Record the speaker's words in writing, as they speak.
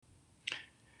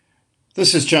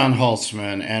This is John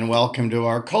Holtzman, and welcome to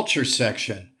our culture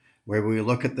section, where we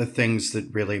look at the things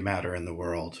that really matter in the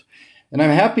world. And I'm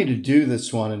happy to do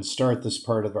this one and start this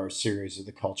part of our series of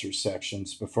the culture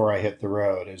sections before I hit the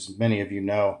road. As many of you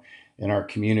know, in our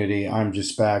community, I'm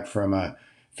just back from a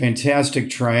fantastic,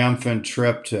 triumphant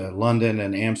trip to London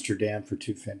and Amsterdam for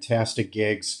two fantastic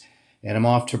gigs. And I'm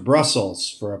off to Brussels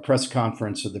for a press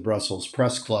conference of the Brussels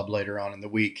Press Club later on in the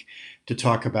week to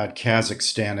talk about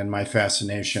Kazakhstan and my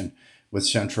fascination with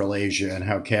Central Asia and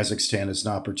how Kazakhstan is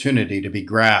an opportunity to be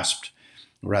grasped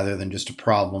rather than just a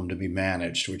problem to be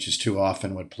managed, which is too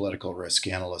often what political risk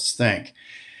analysts think.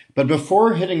 But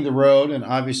before hitting the road, and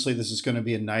obviously this is going to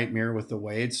be a nightmare with the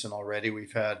weights, and already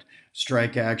we've had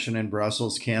strike action in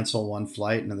Brussels, cancel one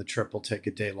flight, and then the trip will take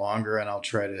a day longer, and I'll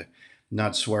try to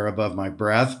not swear above my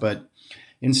breath, but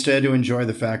instead to enjoy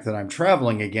the fact that I'm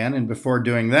traveling again. And before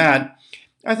doing that,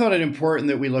 I thought it important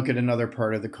that we look at another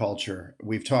part of the culture.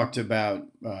 We've talked about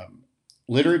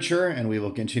literature, and we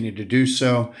will continue to do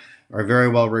so. Are very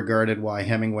well regarded Why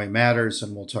Hemingway Matters,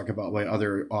 and we'll talk about why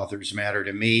other authors matter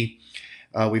to me.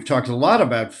 We've talked a lot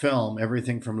about film,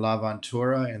 everything from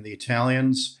L'Avventura and the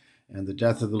Italians and the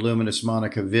death of the luminous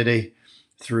Monica Vitti,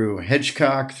 through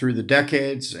Hitchcock, through the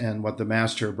decades, and what the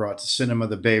master brought to cinema,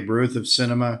 the Babe Ruth of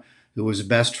cinema, who was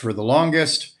best for the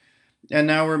longest. And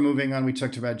now we're moving on. We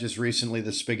talked about just recently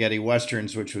the spaghetti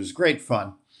westerns, which was great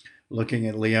fun, looking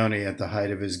at Leone at the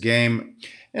height of his game.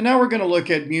 And now we're going to look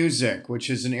at music, which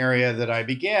is an area that I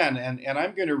began. And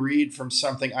I'm going to read from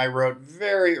something I wrote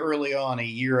very early on a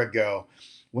year ago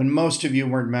when most of you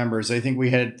weren't members. I think we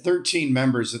had 13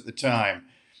 members at the time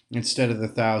instead of the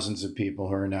thousands of people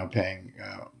who are now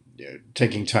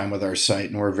taking time with our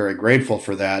site. And we're very grateful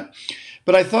for that.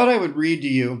 But I thought I would read to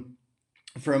you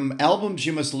from albums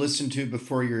you must listen to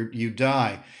before you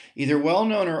die, either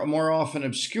well-known or more often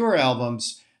obscure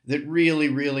albums that really,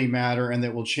 really matter and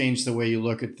that will change the way you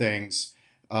look at things,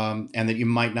 and that you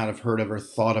might not have heard of or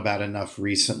thought about enough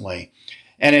recently.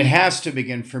 And it has to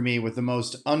begin for me with the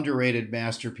most underrated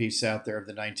masterpiece out there of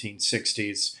the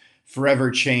 1960s,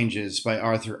 Forever Changes by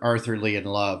Arthur Lee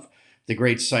and Love, the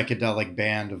great psychedelic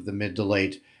band of the mid to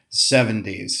late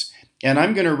 70s. And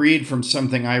I'm going to read from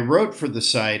something I wrote for the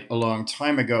site a long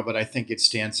time ago, but I think it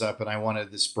stands up, and I wanted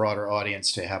this broader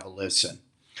audience to have a listen.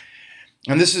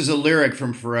 And this is a lyric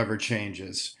from Forever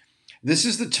Changes. This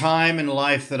is the time in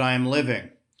life that I am living,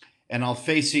 and I'll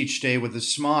face each day with a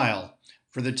smile,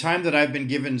 for the time that I've been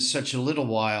given such a little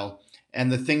while,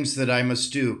 and the things that I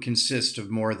must do consist of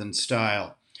more than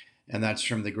style. And that's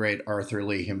from the great Arthur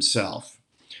Lee himself.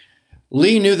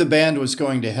 Lee knew the band was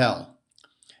going to hell.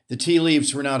 The tea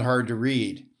leaves were not hard to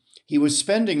read. He was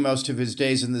spending most of his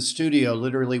days in the studio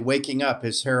literally waking up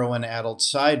his heroin-addled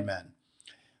sidemen.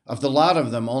 Of the lot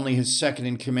of them, only his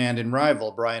second-in-command and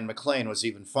rival, Brian McLean, was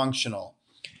even functional.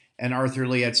 And Arthur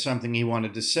Lee had something he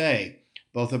wanted to say,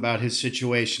 both about his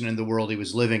situation and the world he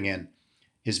was living in.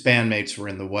 His bandmates were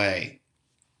in the way.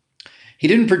 He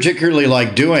didn't particularly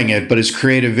like doing it, but his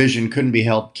creative vision couldn't be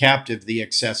held captive to the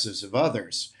excesses of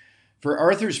others. For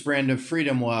Arthur's brand of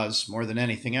freedom was, more than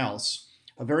anything else,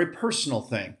 a very personal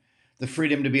thing, the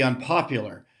freedom to be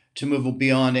unpopular, to move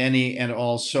beyond any and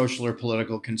all social or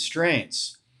political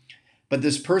constraints. But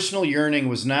this personal yearning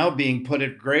was now being put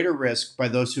at greater risk by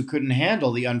those who couldn't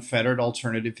handle the unfettered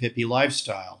alternative hippie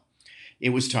lifestyle. It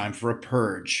was time for a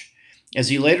purge. As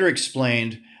he later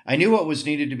explained, I knew what was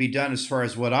needed to be done as far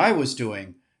as what I was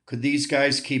doing. Could these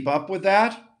guys keep up with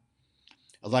that?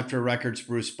 Elektra Records'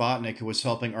 Bruce Botnick, who was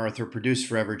helping Arthur produce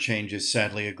Forever Changes,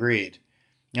 sadly agreed.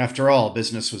 After all,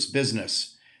 business was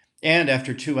business. And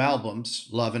after two albums,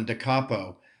 Love and Da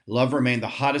Capo, Love remained the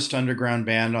hottest underground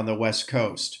band on the West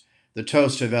Coast, the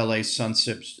toast of LA's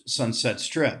Sunset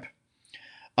Strip.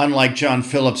 Unlike John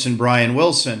Phillips and Brian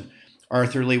Wilson,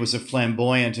 Arthur Lee was a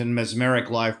flamboyant and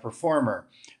mesmeric live performer,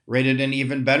 rated an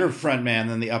even better frontman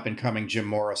than the up-and-coming Jim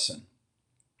Morrison.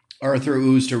 Arthur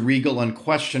oozed a regal,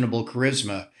 unquestionable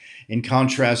charisma, in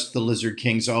contrast to the Lizard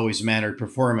King's always mannered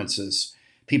performances.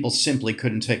 People simply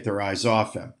couldn't take their eyes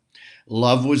off him.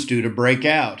 Love was due to break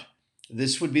out.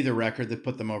 This would be the record that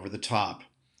put them over the top.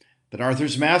 But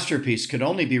Arthur's masterpiece could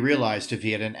only be realized if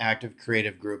he had an active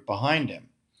creative group behind him.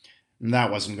 And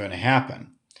that wasn't going to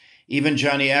happen. Even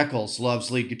Johnny Eccles, Love's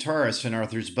lead guitarist and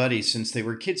Arthur's buddy since they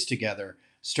were kids together,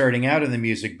 starting out in the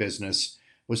music business,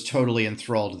 was totally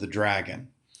enthralled to the Dragon.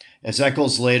 As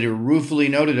Eccles later ruefully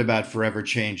noted about Forever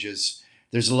Changes,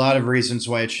 there's a lot of reasons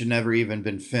why it should never even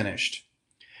been finished.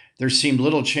 There seemed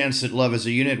little chance that Love as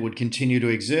a unit would continue to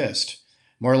exist.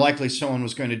 More likely someone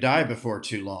was going to die before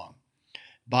too long.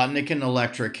 Botnick and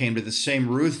Elektra came to the same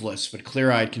ruthless but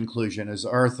clear-eyed conclusion as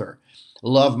Arthur.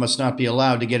 Love must not be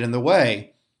allowed to get in the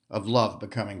way of love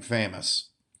becoming famous.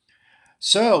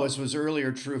 So, as was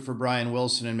earlier true for Brian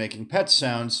Wilson in making Pet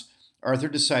Sounds, Arthur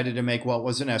decided to make what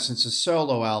was in essence a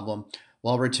solo album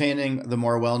while retaining the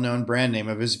more well-known brand name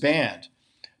of his band.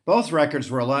 Both records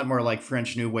were a lot more like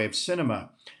French New Wave cinema,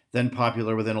 then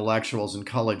popular with intellectuals and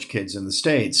college kids in the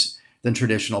States, than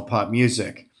traditional pop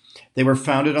music. They were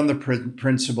founded on the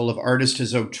principle of artist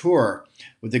as auteur,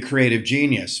 with the creative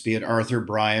genius, be it Arthur,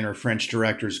 Brian, or French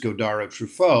directors Godard or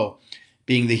Truffaut,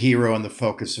 being the hero and the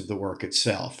focus of the work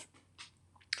itself.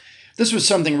 This was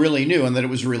something really new in that it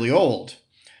was really old.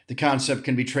 The concept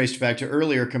can be traced back to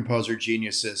earlier composer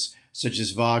geniuses such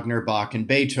as Wagner, Bach, and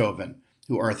Beethoven,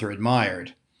 who Arthur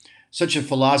admired. Such a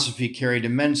philosophy carried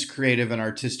immense creative and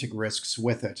artistic risks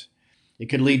with it. It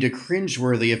could lead to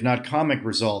cringeworthy, if not comic,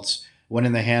 results when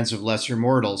in the hands of lesser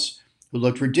mortals who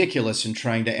looked ridiculous in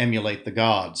trying to emulate the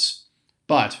gods.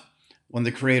 But when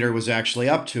the creator was actually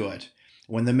up to it,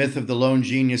 when the myth of the lone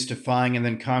genius defying and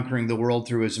then conquering the world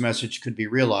through his message could be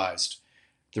realized,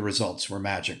 the results were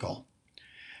magical.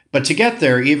 But to get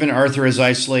there, even Arthur as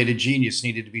isolated genius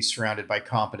needed to be surrounded by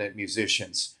competent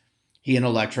musicians. He and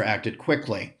Elektra acted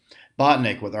quickly.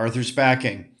 Botnick, with Arthur's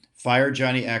backing, fired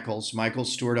Johnny Eccles, Michael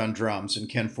Stewart on drums, and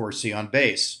Ken Forsey on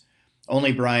bass.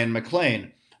 Only Brian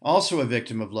McLean, also a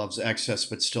victim of love's excess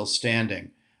but still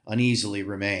standing, uneasily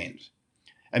remained.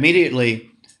 Immediately,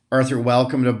 Arthur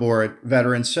welcomed aboard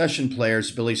veteran session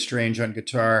players Billy Strange on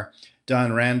guitar,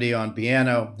 Don Randy on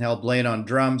piano, Hal Blaine on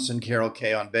drums, and Carol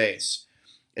Kaye on bass.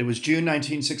 It was June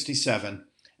 1967,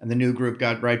 and the new group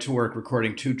got right to work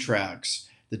recording 2 tracks,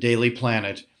 The Daily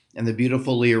Planet and the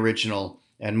Beautiful Lee original,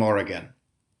 and Morrigan.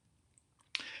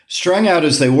 Strung out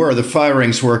as they were, the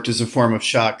firings worked as a form of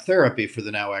shock therapy for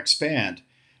the now ex-band.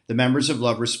 The members of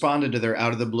Love responded to their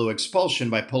out-of-the-blue expulsion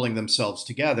by pulling themselves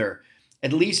together,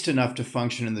 at least enough to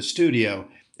function in the studio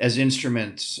as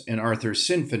instruments in Arthur's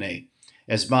symphony.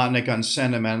 As Botnick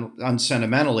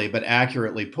unsentimentally but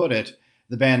accurately put it,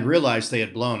 the band realized they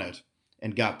had blown it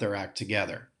and got their act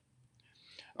together.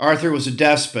 Arthur was a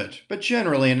despot, but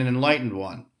generally an enlightened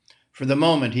one. For the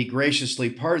moment, he graciously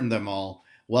pardoned them all,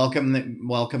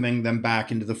 welcoming them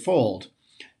back into the fold.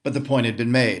 But the point had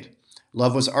been made.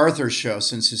 Love was Arthur's show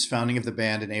since his founding of the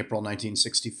band in April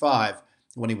 1965,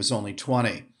 when he was only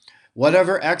 20.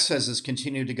 Whatever excesses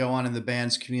continued to go on in the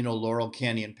band's communal Laurel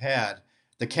Canyon pad,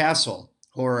 the castle,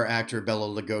 horror actor Bela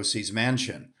Lugosi's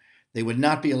mansion, they would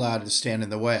not be allowed to stand in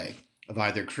the way of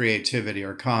either creativity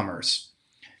or commerce.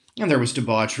 And there was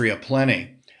debauchery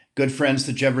aplenty. Good friends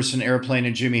the Jefferson Airplane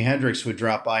and Jimi Hendrix would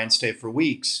drop by and stay for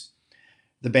weeks.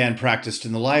 The band practiced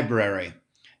in the library.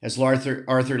 As Arthur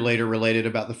later related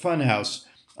about the funhouse,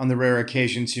 on the rare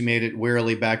occasions he made it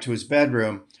wearily back to his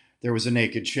bedroom, there was a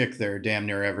naked chick there damn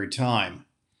near every time.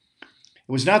 It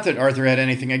was not that Arthur had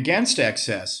anything against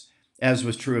excess, as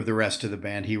was true of the rest of the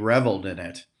band. He reveled in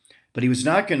it. But he was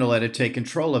not going to let it take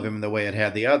control of him in the way it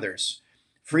had the others.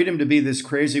 Freedom to be this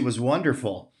crazy was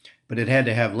wonderful, but it had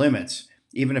to have limits,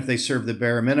 even if they served the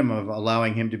bare minimum of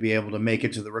allowing him to be able to make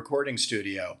it to the recording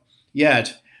studio.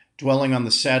 Yet, dwelling on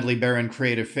the sadly barren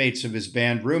creative fates of his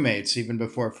band roommates even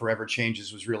before Forever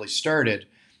Changes was really started,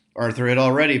 Arthur had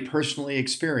already personally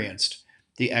experienced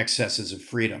the excesses of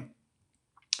freedom.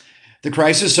 The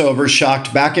crisis over,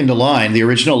 shocked back into line, the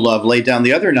original Love laid down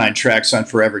the other 9 tracks on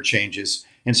Forever Changes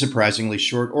in surprisingly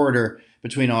short order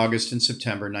between August and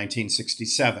September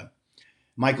 1967.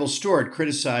 Michael Stewart,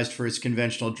 criticized for his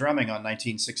conventional drumming on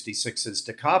 1966's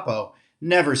Da Capo,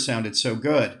 never sounded so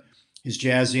good, his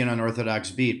jazzy and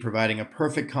unorthodox beat providing a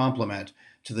perfect complement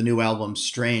to the new album's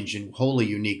strange and wholly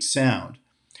unique sound.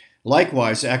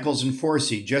 Likewise, Eccles and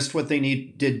Forsey did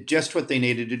just what they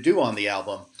needed to do on the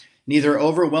album, neither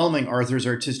overwhelming Arthur's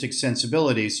artistic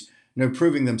sensibilities nor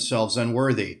proving themselves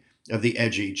unworthy of the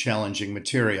edgy, challenging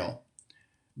material.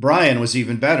 Brian was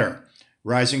even better,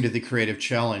 rising to the creative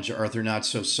challenge Arthur not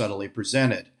so subtly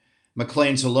presented.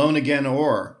 McLean's Alone Again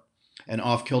Or, an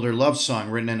off-kilter love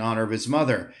song written in honor of his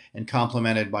mother and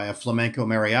complemented by a flamenco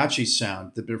mariachi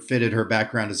sound that befitted her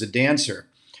background as a dancer,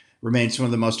 remains one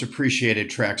of the most appreciated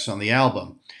tracks on the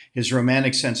album, his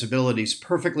romantic sensibilities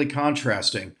perfectly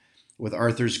contrasting with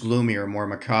Arthur's gloomier, more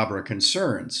macabre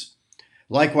concerns.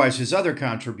 Likewise, his other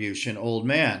contribution, Old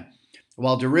Man,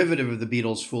 while derivative of the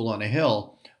Beatles' Fool on a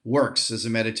Hill, works as a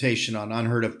meditation on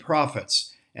unheard-of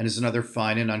prophets and is another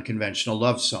fine and unconventional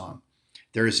love song.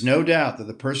 There is no doubt that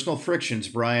the personal frictions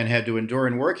Brian had to endure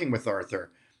in working with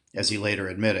Arthur, as he later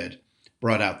admitted,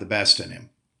 brought out the best in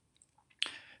him.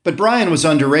 But Brian was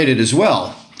underrated as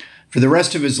well. For the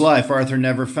rest of his life, Arthur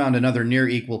never found another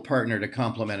near-equal partner to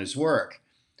complement his work.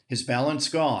 His balance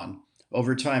gone,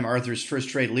 Over time, Arthur's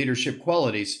first-rate leadership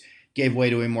qualities gave way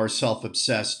to a more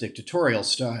self-obsessed dictatorial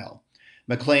style.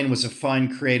 Maclean was a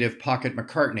fine, creative pocket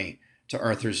McCartney to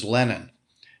Arthur's Lennon.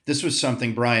 This was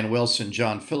something Brian Wilson,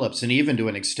 John Phillips, and even to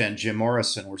an extent Jim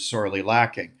Morrison were sorely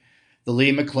lacking. The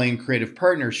Lee-Maclean creative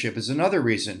partnership is another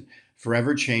reason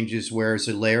Forever Changes wears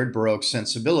a layered Baroque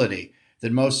sensibility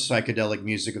that most psychedelic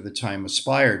music of the time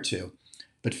aspired to,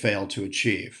 but failed to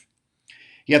achieve.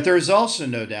 Yet there is also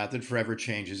no doubt that Forever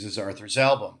Changes is Arthur's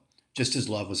album, just as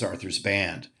Love was Arthur's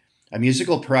band. A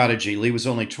musical prodigy, Lee was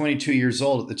only 22 years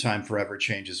old at the time Forever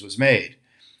Changes was made.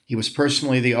 He was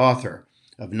personally the author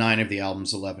of 9 of the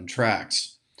album's 11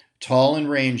 tracks. Tall and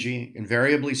rangy,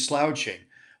 invariably slouching,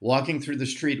 walking through the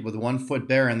street with one foot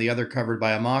bare and the other covered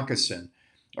by a moccasin,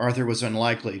 Arthur was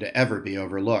unlikely to ever be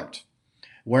overlooked.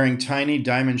 Wearing tiny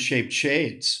diamond-shaped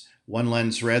shades, one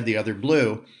lens red, the other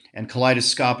blue, and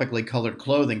kaleidoscopically colored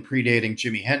clothing predating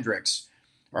Jimi Hendrix,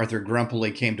 Arthur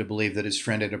grumpily came to believe that his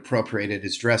friend had appropriated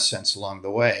his dress sense along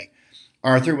the way.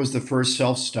 Arthur was the first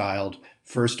self-styled,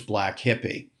 first black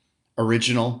hippie.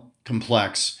 Original,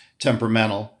 complex,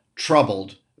 temperamental,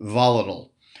 troubled,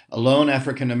 volatile. A lone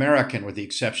African-American, with the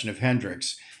exception of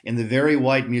Hendrix, in the very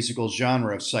white musical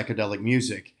genre of psychedelic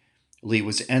music, Lee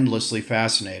was endlessly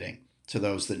fascinating to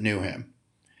those that knew him.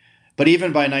 But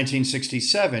even by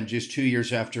 1967, just 2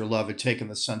 years after Love had taken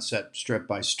the Sunset Strip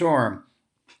by storm,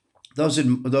 those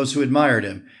who admired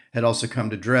him had also come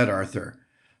to dread Arthur.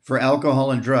 For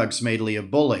alcohol and drugs made Lee a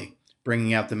bully,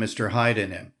 bringing out the Mr. Hyde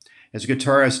in him. As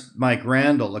guitarist Mike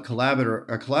Randall, a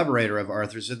collaborator of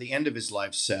Arthur's at the end of his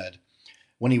life, said,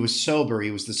 "When he was sober,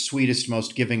 he was the sweetest,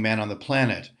 most giving man on the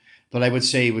planet, but I would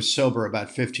say he was sober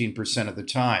about 15% of the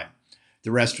time.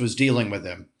 The rest was dealing with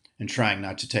him and trying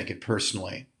not to take it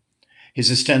personally."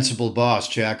 His ostensible boss,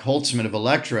 Jack Holtzman of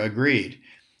Elektra, agreed.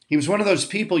 "He was one of those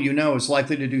people you know is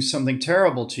likely to do something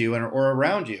terrible to you or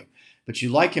around you, but you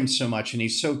like him so much and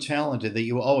he's so talented that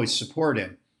you always support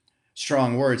him."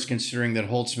 Strong words, considering that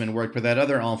Holtzman worked with that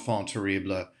other enfant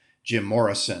terrible, Jim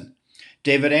Morrison.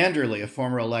 David Anderle, a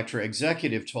former Elektra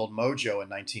executive, told Mojo in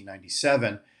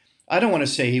 1997, "I don't want to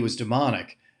say he was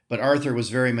demonic, but Arthur was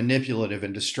very manipulative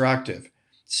and destructive.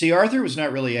 See, Arthur was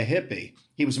not really a hippie.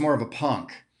 He was more of a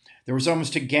punk. There was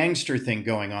almost a gangster thing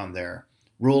going on there,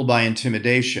 ruled by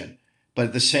intimidation, but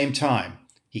at the same time,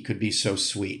 he could be so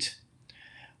sweet."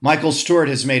 Michael Stewart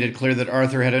has made it clear that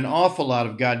Arthur had an awful lot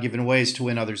of God-given ways to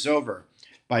win others over,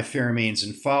 by fair means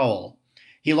and foul.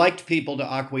 He liked people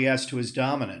to acquiesce to his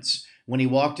dominance. When he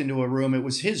walked into a room, it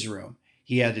was his room.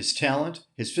 He had his talent,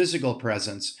 his physical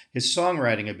presence, his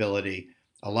songwriting ability,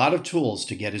 a lot of tools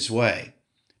to get his way.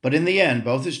 But in the end,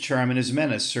 both his charm and his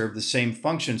menace served the same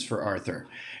functions for Arthur.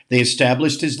 They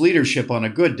established his leadership on a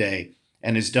good day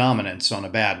and his dominance on a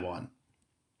bad one.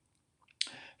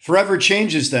 Forever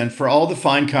Changes, then, for all the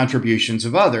fine contributions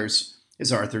of others,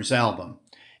 is Arthur's album.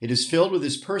 It is filled with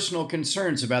his personal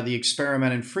concerns about the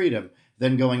experiment in freedom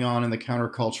then going on in the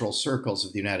countercultural circles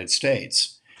of the United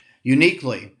States.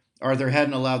 Uniquely, Arthur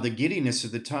hadn't allowed the giddiness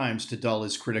of the times to dull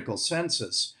his critical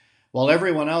senses. While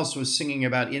everyone else was singing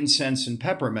about incense and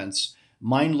peppermints,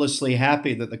 mindlessly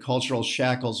happy that the cultural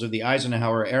shackles of the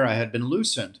Eisenhower era had been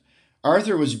loosened,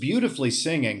 Arthur was beautifully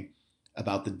singing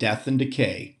about the death and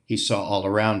decay he saw all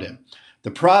around him,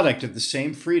 the product of the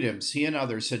same freedoms he and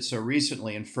others had so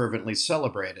recently and fervently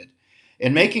celebrated.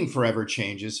 In making Forever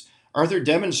Changes, Arthur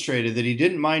demonstrated that he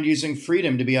didn't mind using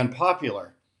freedom to be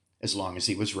unpopular, as long as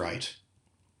he was right.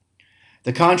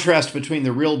 The contrast between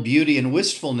the real beauty and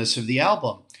wistfulness of the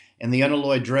album and the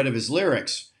unalloyed dread of his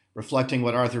lyrics, reflecting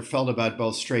what Arthur felt about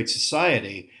both straight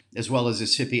society as well as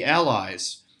his hippie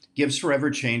allies, gives Forever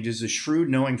Changes a shrewd,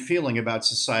 knowing feeling about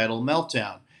societal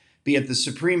meltdown, be it the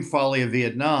supreme folly of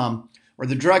Vietnam or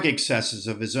the drug excesses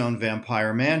of his own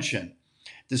vampire mansion.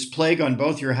 This plague on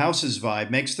both your houses vibe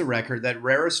makes the record that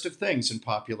rarest of things in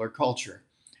popular culture,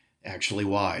 actually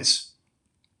wise.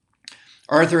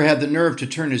 Arthur had the nerve to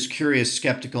turn his curious,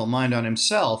 skeptical mind on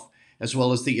himself, as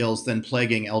well as the ills then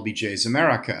plaguing LBJ's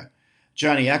America.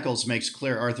 Johnny Eccles makes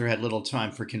clear Arthur had little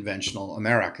time for conventional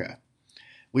America.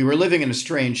 We were living in a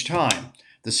strange time.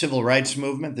 The civil rights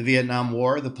movement, the Vietnam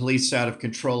War, the police out of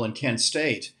control in Kent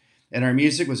State, and our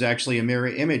music was actually a mirror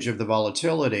image of the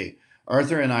volatility.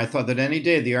 Arthur and I thought that any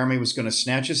day the Army was going to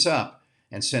snatch us up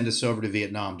and send us over to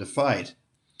Vietnam to fight.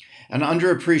 An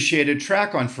underappreciated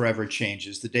track on Forever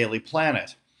Changes, The Daily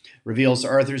Planet, reveals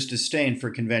Arthur's disdain for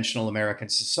conventional American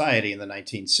society in the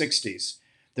 1960s.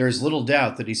 There is little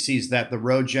doubt that he sees that the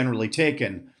road generally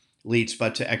taken leads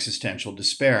but to existential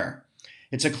despair.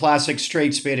 It's a classic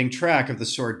straight-spading track of the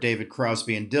sort David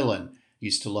Crosby and Dylan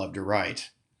used to love to write.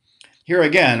 Here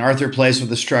again, Arthur plays with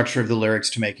the structure of the lyrics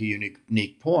to make a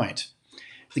unique point.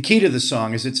 The key to the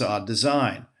song is its odd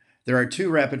design. There are two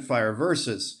rapid-fire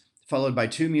verses, followed by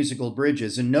two musical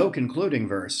bridges and no concluding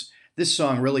verse. This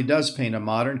song really does paint a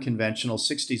modern, conventional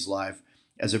 60s life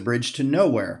as a bridge to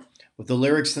nowhere, with the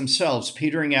lyrics themselves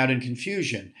petering out in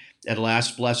confusion, at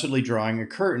last blessedly drawing a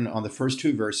curtain on the first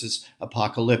two verses'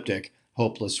 apocalyptic,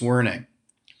 hopeless warning.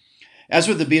 As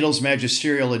with the Beatles'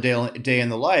 magisterial A Day in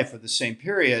the Life of the same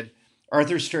period,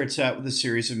 Arthur starts out with a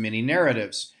series of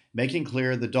mini-narratives, making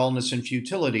clear the dullness and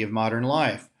futility of modern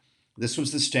life. This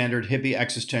was the standard hippie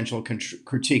existential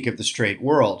critique of the straight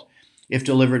world, if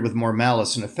delivered with more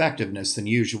malice and effectiveness than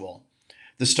usual.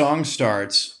 The song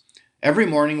starts, "Every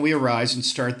morning we arise and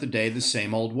start the day the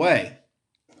same old way.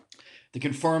 The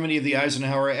conformity of the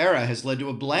Eisenhower era has led to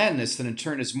a blandness that in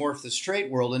turn has morphed the straight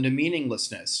world into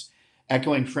meaninglessness,"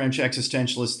 echoing French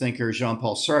existentialist thinker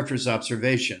Jean-Paul Sartre's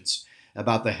observations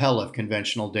about the hell of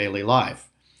conventional daily life.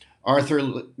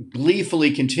 Arthur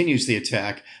gleefully continues the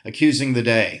attack, accusing the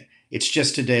day, "It's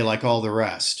just a day like all the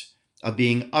rest," of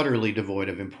being utterly devoid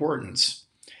of importance.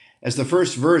 As the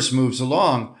first verse moves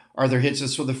along, Arthur hits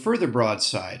us with a further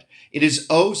broadside. "It is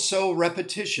oh so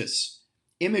repetitious."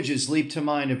 Images leap to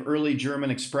mind of early German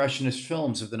expressionist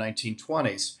films of the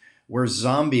 1920s, where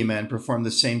zombie men perform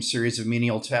the same series of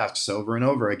menial tasks over and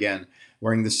over again,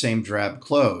 wearing the same drab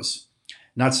clothes.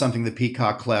 Not something the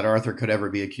peacock-clad Arthur could ever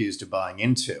be accused of buying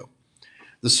into.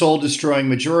 The soul-destroying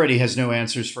majority has no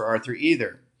answers for Arthur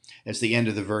either, as the end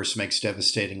of the verse makes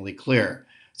devastatingly clear.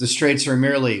 The straights are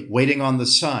merely waiting on the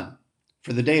sun,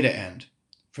 for the day to end,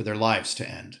 for their lives to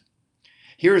end.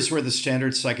 Here is where the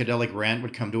standard psychedelic rant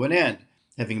would come to an end,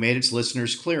 having made its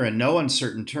listeners clear in no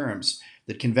uncertain terms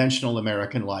that conventional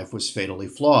American life was fatally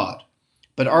flawed.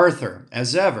 But Arthur,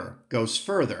 as ever, goes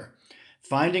further,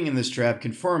 finding in this drab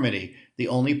conformity the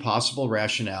only possible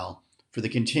rationale for the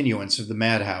continuance of the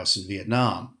madhouse in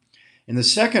Vietnam. In the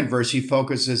second verse, he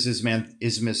focuses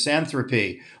his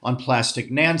misanthropy on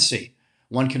Plastic Nancy.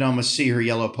 One can almost see her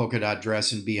yellow polka dot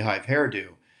dress and beehive hairdo,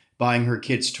 buying her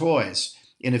kids toys,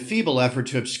 in a feeble effort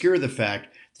to obscure the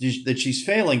fact that she's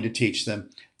failing to teach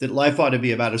them that life ought to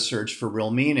be about a search for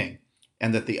real meaning,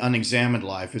 and that the unexamined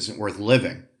life isn't worth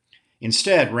living.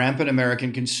 Instead, rampant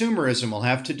American consumerism will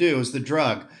have to do as the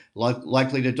drug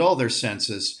likely to dull their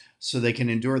senses so they can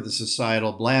endure the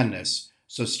societal blandness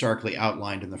so starkly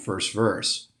outlined in the first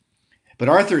verse. But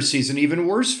Arthur sees an even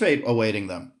worse fate awaiting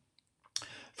them.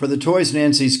 For the toys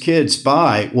Nancy's kids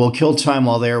buy will kill time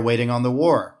while they are waiting on the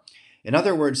war. In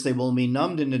other words, they will be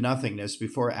numbed into nothingness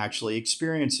before actually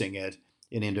experiencing it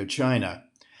in Indochina.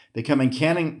 Becoming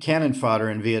cannon fodder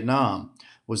in Vietnam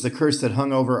was the curse that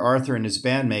hung over Arthur and his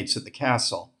bandmates at the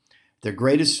castle. Their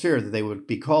greatest fear that they would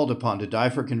be called upon to die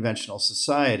for conventional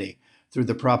society through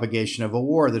the propagation of a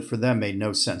war that for them made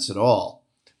no sense at all.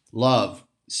 Love,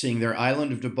 seeing their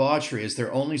island of debauchery as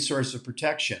their only source of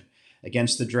protection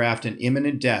against the draft and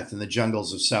imminent death in the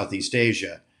jungles of Southeast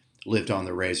Asia, lived on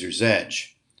the razor's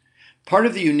edge. Part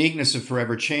of the uniqueness of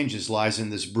Forever Changes lies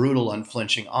in this brutal,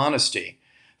 unflinching honesty.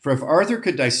 For if Arthur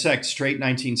could dissect straight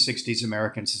 1960s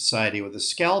American society with a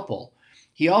scalpel,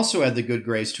 he also had the good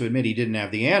grace to admit he didn't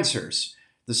have the answers.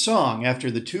 The song,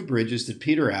 after the two bridges that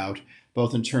peter out,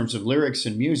 both in terms of lyrics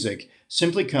and music,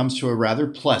 simply comes to a rather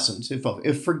pleasant,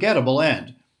 if forgettable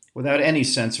end, without any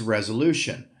sense of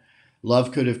resolution.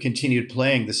 Love could have continued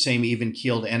playing the same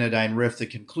even-keeled anodyne riff that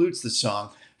concludes the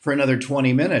song for another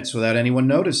 20 minutes without anyone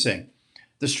noticing.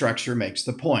 The structure makes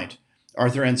the point.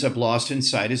 Arthur ends up lost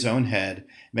inside his own head,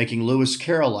 making Lewis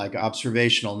Carroll-like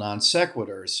observational non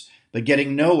sequiturs, but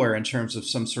getting nowhere in terms of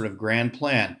some sort of grand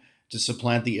plan to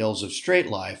supplant the ills of straight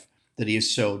life that he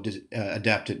is so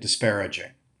adept at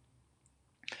disparaging.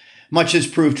 Much has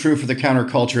proved true for the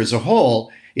counterculture as a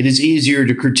whole. It is easier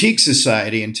to critique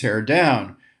society and tear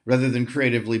down, rather than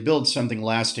creatively build something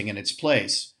lasting in its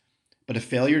place. But a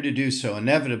failure to do so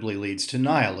inevitably leads to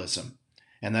nihilism,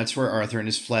 and that's where Arthur and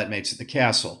his flatmates at the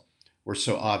castle were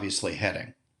so obviously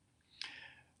heading.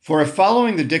 For if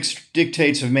following the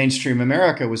dictates of mainstream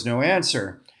America was no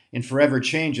answer, in Forever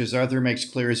Changes, Arthur makes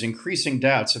clear his increasing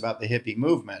doubts about the hippie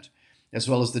movement, as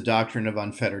well as the doctrine of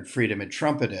unfettered freedom it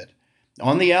trumpeted.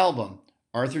 On the album,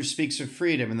 Arthur speaks of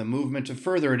freedom and the movement to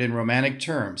further it in romantic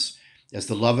terms as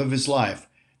the love of his life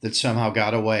that somehow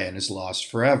got away and is lost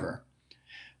forever.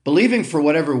 Believing for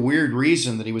whatever weird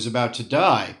reason that he was about to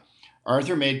die,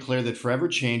 Arthur made clear that Forever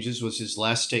Changes was his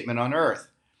last statement on Earth.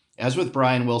 As with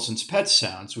Brian Wilson's Pet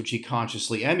Sounds, which he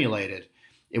consciously emulated,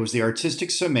 it was the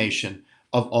artistic summation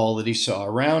of all that he saw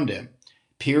around him.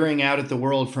 Peering out at the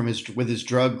world with his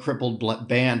drug-crippled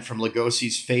band from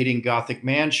Lugosi's fading Gothic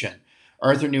mansion,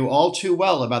 Arthur knew all too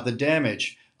well about the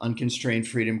damage unconstrained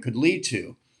freedom could lead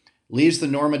to. Leaves the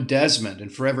Norma Desmond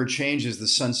and forever changes the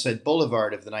Sunset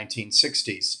Boulevard of the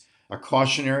 1960s, a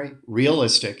cautionary,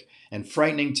 realistic, and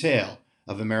frightening tale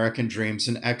of American dreams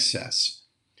and excess.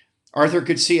 Arthur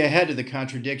could see ahead to the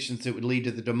contradictions that would lead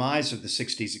to the demise of the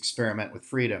 60s experiment with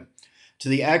freedom, to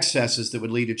the excesses that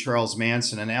would lead to Charles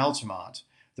Manson and Altamont,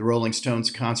 the Rolling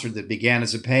Stones concert that began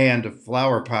as a paean to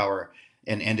flower power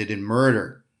and ended in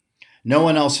murder. No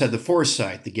one else had the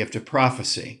foresight, the gift of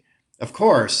prophecy. Of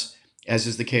course, as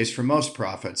is the case for most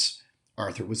prophets,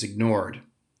 Arthur was ignored.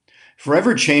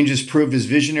 Forever Changes proved as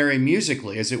visionary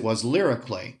musically as it was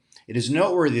lyrically. It is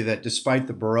noteworthy that despite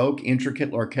the Baroque,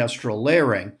 intricate orchestral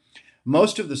layering,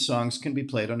 most of the songs can be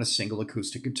played on a single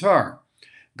acoustic guitar.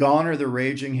 Gone are the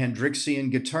raging Hendrixian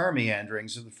guitar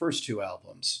meanderings of the first two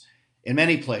albums. In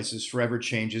many places, Forever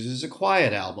Changes is a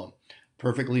quiet album,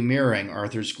 perfectly mirroring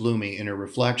Arthur's gloomy inner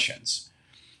reflections.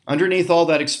 Underneath all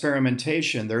that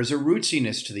experimentation, there is a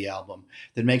rootsiness to the album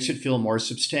that makes it feel more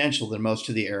substantial than most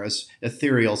of the era's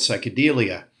ethereal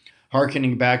psychedelia,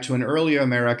 hearkening back to an earlier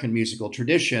American musical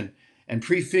tradition and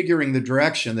prefiguring the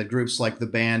direction that groups like the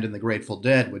band and the Grateful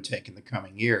Dead would take in the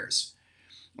coming years.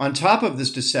 On top of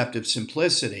this deceptive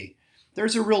simplicity,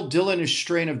 there's a real Dylanish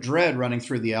strain of dread running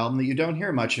through the album that you don't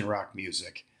hear much in rock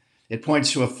music. It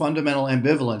points to a fundamental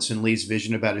ambivalence in Lee's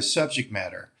vision about his subject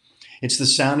matter. It's the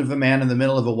sound of a man in the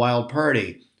middle of a wild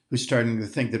party who's starting to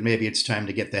think that maybe it's time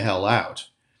to get the hell out.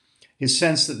 His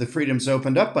sense that the freedoms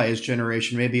opened up by his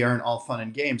generation maybe aren't all fun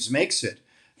and games makes it,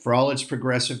 for all its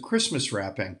progressive Christmas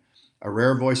wrapping, a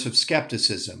rare voice of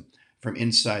skepticism from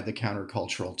inside the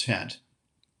countercultural tent.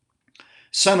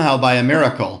 Somehow, by a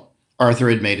miracle, Arthur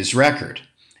had made his record.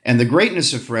 And the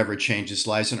greatness of Forever Changes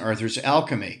lies in Arthur's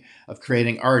alchemy of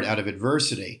creating art out of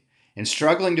adversity and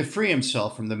struggling to free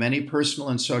himself from the many personal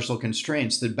and social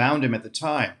constraints that bound him at the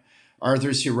time.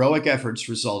 Arthur's heroic efforts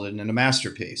resulted in a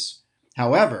masterpiece.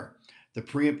 However, the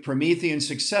Promethean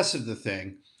success of the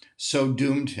thing so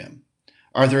doomed him.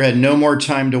 Arthur had no more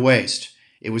time to waste.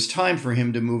 It was time for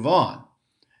him to move on.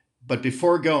 But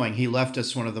before going, he left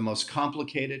us one of the most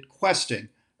complicated, questing,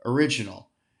 original,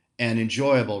 and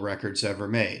enjoyable records ever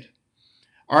made.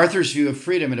 Arthur's view of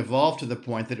freedom had evolved to the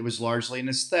point that it was largely an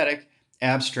aesthetic,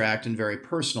 abstract, and very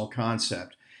personal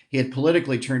concept. He had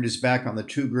politically turned his back on the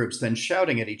two groups, then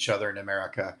shouting at each other in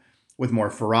America with more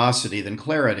ferocity than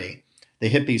clarity. The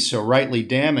hippies so rightly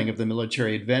damning of the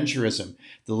military adventurism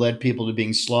that led people to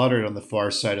being slaughtered on the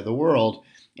far side of the world,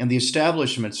 and the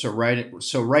establishment so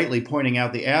rightly pointing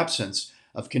out the absence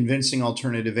of convincing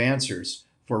alternative answers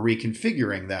for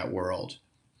reconfiguring that world.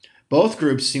 Both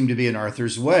groups seem to be in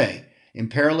Arthur's way,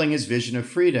 imperiling his vision of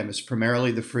freedom as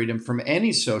primarily the freedom from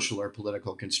any social or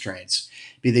political constraints,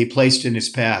 be they placed in his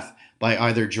path by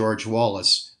either George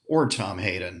Wallace or Tom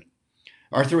Hayden.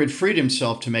 Arthur had freed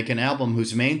himself to make an album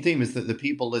whose main theme is that the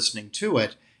people listening to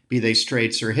it, be they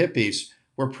straights or hippies,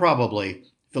 were probably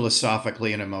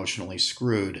philosophically and emotionally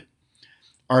screwed.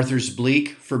 Arthur's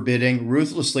bleak, forbidding,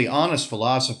 ruthlessly honest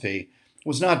philosophy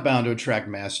was not bound to attract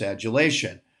mass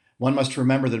adulation. One must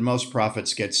remember that most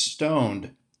prophets get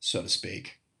stoned, so to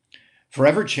speak.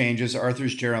 Forever Changes,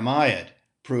 Arthur's Jeremiad,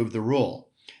 proved the rule.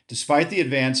 Despite the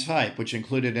advance hype, which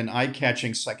included an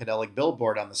eye-catching psychedelic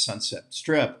billboard on the Sunset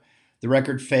Strip, the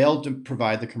record failed to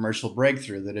provide the commercial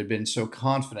breakthrough that had been so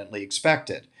confidently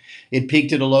expected. It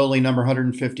peaked at a lowly number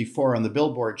 154 on the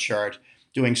Billboard chart,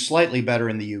 doing slightly better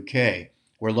in the UK,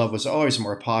 where Love was always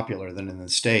more popular than in the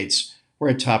States, where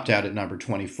it topped out at number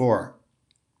 24.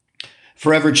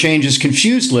 Forever Changes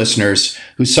confused listeners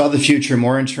who saw the future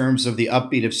more in terms of the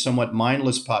upbeat of somewhat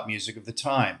mindless pop music of the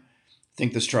time.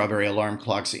 Think the Strawberry Alarm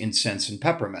Clock's Incense and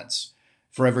Peppermints.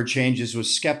 Forever Changes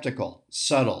was skeptical,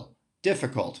 subtle,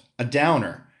 difficult, a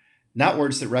downer, not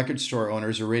words that record store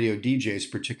owners or radio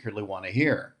DJs particularly want to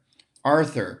hear.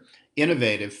 Arthur,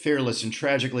 innovative, fearless, and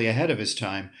tragically ahead of his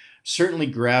time, certainly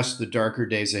grasped the darker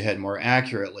days ahead more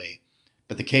accurately.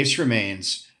 But the case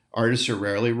remains, artists are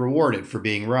rarely rewarded for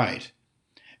being right.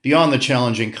 Beyond the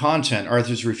challenging content,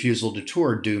 Arthur's refusal to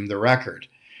tour doomed the record.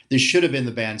 This should have been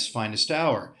the band's finest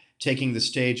hour, taking the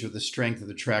stage with the strength of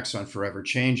the tracks on Forever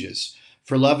Changes.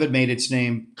 For Love had made its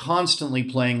name constantly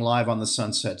playing live on the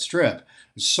Sunset Strip,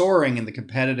 soaring in the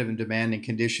competitive and demanding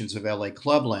conditions of LA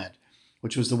Clubland,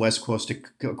 which was the West Coast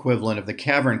equivalent of the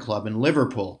Cavern Club in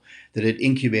Liverpool that had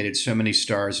incubated so many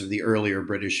stars of the earlier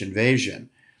British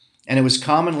invasion. And it was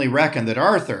commonly reckoned that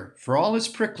Arthur, for all his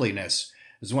prickliness,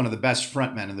 was one of the best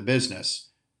frontmen in the business.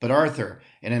 But Arthur,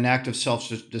 in an act of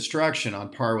self-destruction on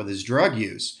par with his drug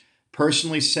use,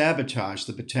 personally sabotaged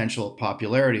the potential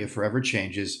popularity of Forever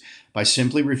Changes by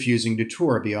simply refusing to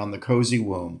tour beyond the cozy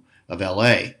womb of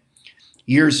LA.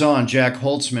 Years on, Jack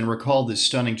Holtzman recalled this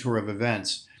stunning tour of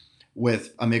events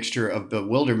with a mixture of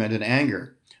bewilderment and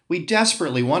anger. We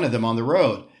desperately wanted them on the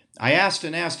road. I asked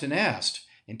and asked and asked.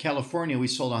 In California, we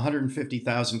sold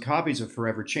 150,000 copies of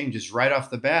Forever Changes right off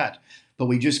the bat, but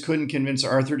we just couldn't convince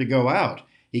Arthur to go out.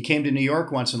 He came to New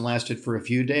York once and lasted for a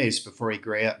few days before he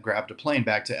grabbed a plane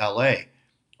back to LA.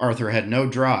 Arthur had no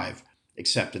drive,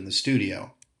 except in the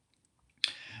studio.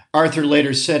 Arthur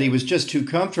later said he was just too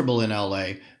comfortable in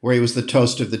LA, where he was the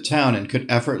toast of the town and could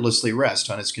effortlessly rest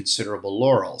on his considerable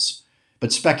laurels.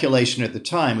 But speculation at the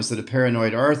time was that a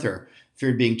paranoid Arthur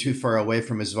feared being too far away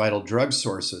from his vital drug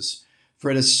sources,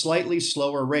 for at a slightly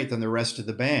slower rate than the rest of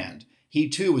the band, he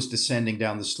too was descending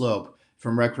down the slope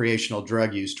from recreational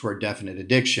drug use toward definite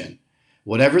addiction.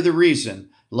 Whatever the reason,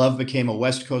 Love became a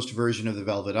West Coast version of the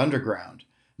Velvet Underground,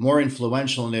 more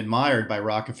influential and admired by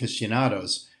rock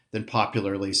aficionados than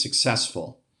popularly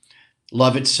successful.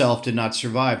 Love itself did not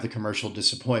survive the commercial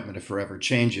disappointment of Forever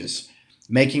Changes.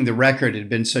 Making the record had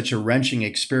been such a wrenching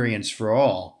experience for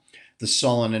all, the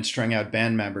sullen and strung-out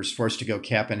band members forced to go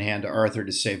cap in hand to Arthur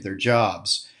to save their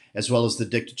jobs, as well as the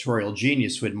dictatorial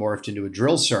genius who had morphed into a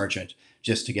drill sergeant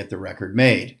just to get the record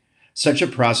made. Such a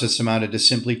process amounted to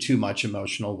simply too much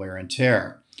emotional wear and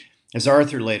tear. As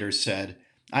Arthur later said,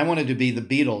 I wanted to be the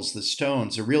Beatles, the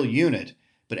Stones, a real unit,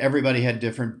 but everybody had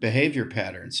different behavior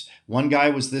patterns. One guy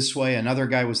was this way, another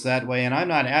guy was that way, and I'm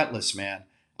not Atlas, man.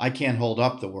 I can't hold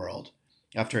up the world.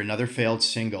 After another failed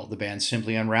single, the band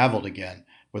simply unraveled again,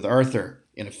 with Arthur,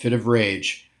 in a fit of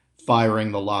rage,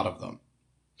 firing the lot of them.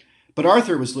 But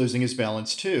Arthur was losing his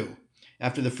balance too.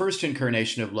 After the first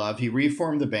incarnation of Love, he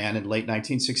reformed the band in late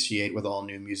 1968 with all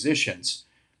new musicians.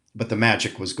 But the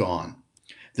magic was gone.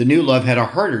 The new Love had a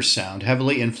harder sound,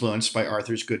 heavily influenced by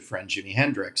Arthur's good friend Jimi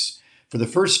Hendrix. For the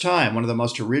first time, one of the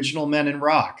most original men in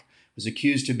rock was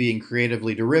accused of being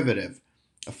creatively derivative,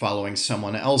 of following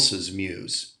someone else's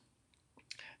muse.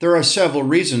 There are several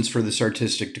reasons for this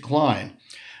artistic decline.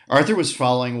 Arthur was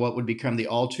following what would become the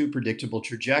all-too-predictable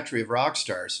trajectory of rock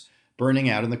stars, burning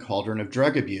out in the cauldron of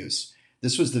drug abuse.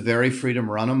 This was the very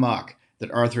freedom run amok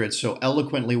that Arthur had so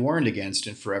eloquently warned against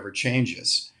in Forever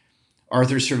Changes.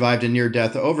 Arthur survived a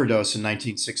near-death overdose in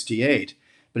 1968,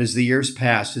 but as the years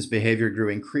passed, his behavior grew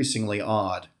increasingly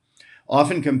odd.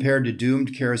 Often compared to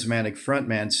doomed charismatic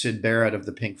frontman Syd Barrett of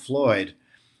the Pink Floyd,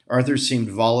 Arthur seemed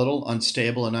volatile,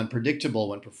 unstable, and unpredictable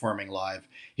when performing live,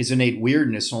 his innate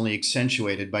weirdness only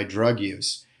accentuated by drug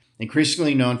use.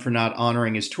 Increasingly known for not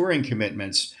honoring his touring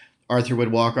commitments, Arthur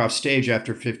would walk off stage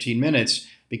after 15 minutes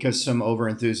because some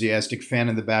overenthusiastic fan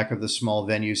in the back of the small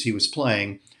venues he was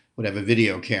playing would have a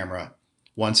video camera.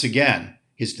 Once again,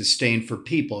 his disdain for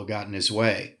people got in his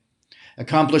way.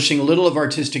 Accomplishing little of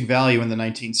artistic value in the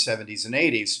 1970s and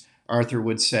 80s, Arthur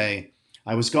would say,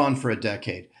 I was gone for a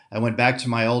decade. I went back to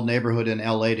my old neighborhood in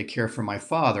LA to care for my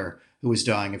father, who was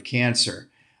dying of cancer.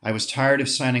 I was tired of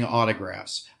signing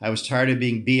autographs. I was tired of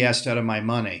being BS'd out of my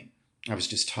money. I was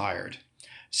just tired.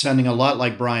 Sounding a lot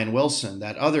like Brian Wilson,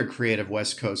 that other creative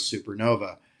West Coast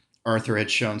supernova, Arthur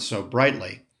had shone so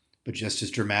brightly, but just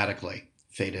as dramatically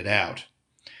faded out.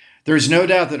 There is no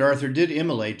doubt that Arthur did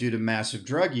immolate due to massive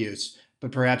drug use,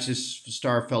 but perhaps his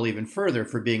star fell even further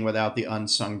for being without the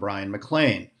unsung Brian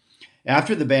McLean.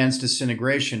 After the band's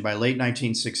disintegration by late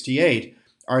 1968,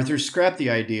 Arthur scrapped the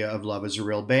idea of Love as a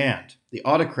real band, the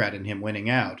autocrat in him winning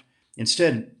out,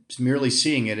 instead merely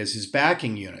seeing it as his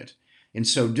backing unit. In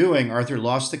so doing, Arthur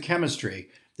lost the chemistry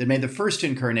that made the first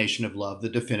incarnation of Love the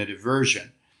definitive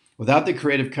version. Without the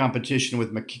creative competition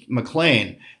with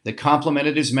McLean that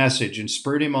complemented his message and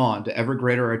spurred him on to ever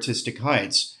greater artistic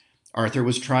heights, Arthur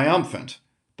was triumphant,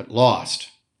 but lost.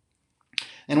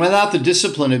 And without the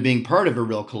discipline of being part of a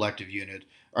real collective unit,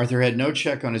 Arthur had no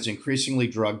check on his increasingly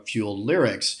drug-fueled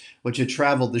lyrics, which had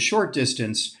traveled the short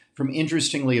distance from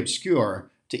interestingly obscure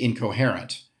to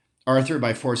incoherent. Arthur,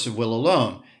 by force of will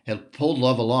alone, had pulled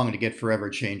Love along to get Forever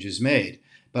Changes made.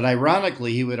 But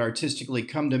ironically, he would artistically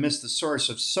come to miss the source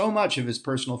of so much of his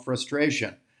personal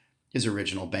frustration, his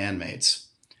original bandmates.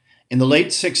 In the late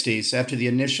 60s, after the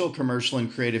initial commercial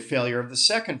and creative failure of the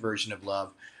second version of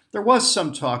Love, there was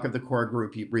some talk of the core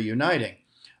group reuniting.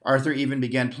 Arthur even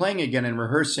began playing again and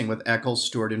rehearsing with Eccles,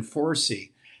 Stewart, and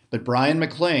Forsey. But Brian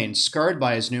McLean, scarred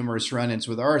by his numerous run-ins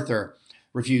with Arthur,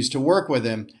 refused to work with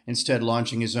him, instead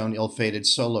launching his own ill-fated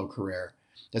solo career.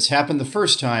 This happened the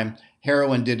first time,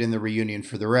 Heroin did in the reunion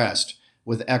for the rest,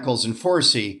 with Eccles and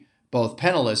Forsey, both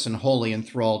penniless and wholly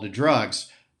enthralled to drugs,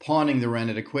 pawning the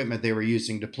rented equipment they were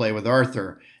using to play with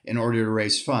Arthur in order to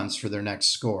raise funds for their next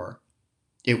score.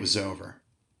 It was over.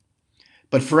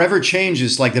 But Forever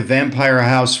Changes, like the vampire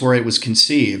house where it was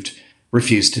conceived,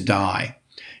 refused to die.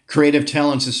 Creative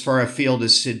talents as far afield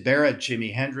as Syd Barrett,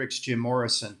 Jimi Hendrix, Jim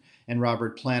Morrison, and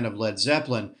Robert Plant of Led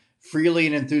Zeppelin freely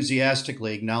and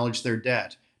enthusiastically acknowledged their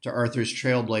debt to Arthur's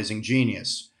trailblazing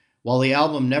genius. While the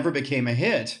album never became a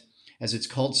hit, as its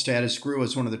cult status grew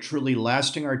as one of the truly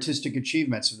lasting artistic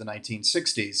achievements of the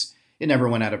 1960s, it never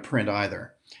went out of print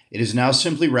either. It is now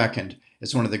simply reckoned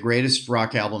as one of the greatest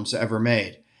rock albums ever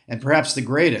made, and perhaps the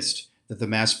greatest that the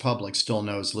mass public still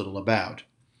knows little about.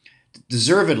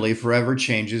 Deservedly, Forever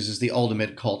Changes is the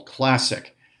ultimate cult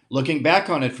classic. Looking back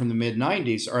on it from the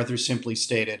mid-90s, Arthur simply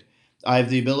stated, "I have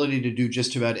the ability to do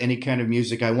just about any kind of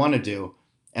music I want to do,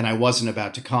 and I wasn't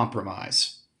about to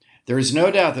compromise." There is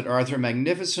no doubt that Arthur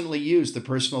magnificently used the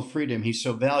personal freedom he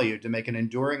so valued to make an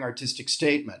enduring artistic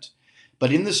statement.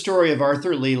 But in the story of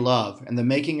Arthur Lee Love and the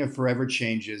making of Forever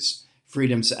Changes,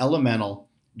 freedom's elemental,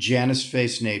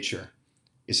 Janus-faced nature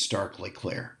is starkly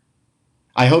clear.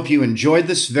 I hope you enjoyed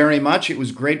this very much. It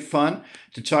was great fun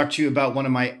to talk to you about one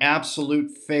of my absolute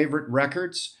favorite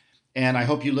records, and I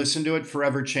hope you listen to it,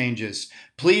 Forever Changes.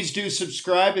 Please do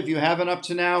subscribe if you haven't up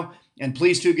to now, and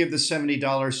please do give the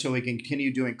 $70 so we can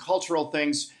continue doing cultural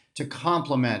things to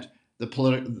complement the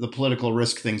political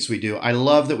risk things we do. I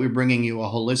love that we're bringing you a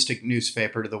holistic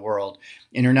newspaper to the world,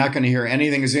 and you're not going to hear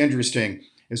anything as interesting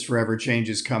as Forever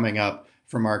Changes coming up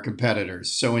from our competitors.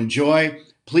 So enjoy.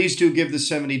 Please do give the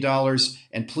 $70,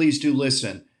 and please do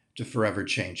listen to Forever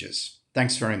Changes.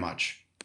 Thanks very much.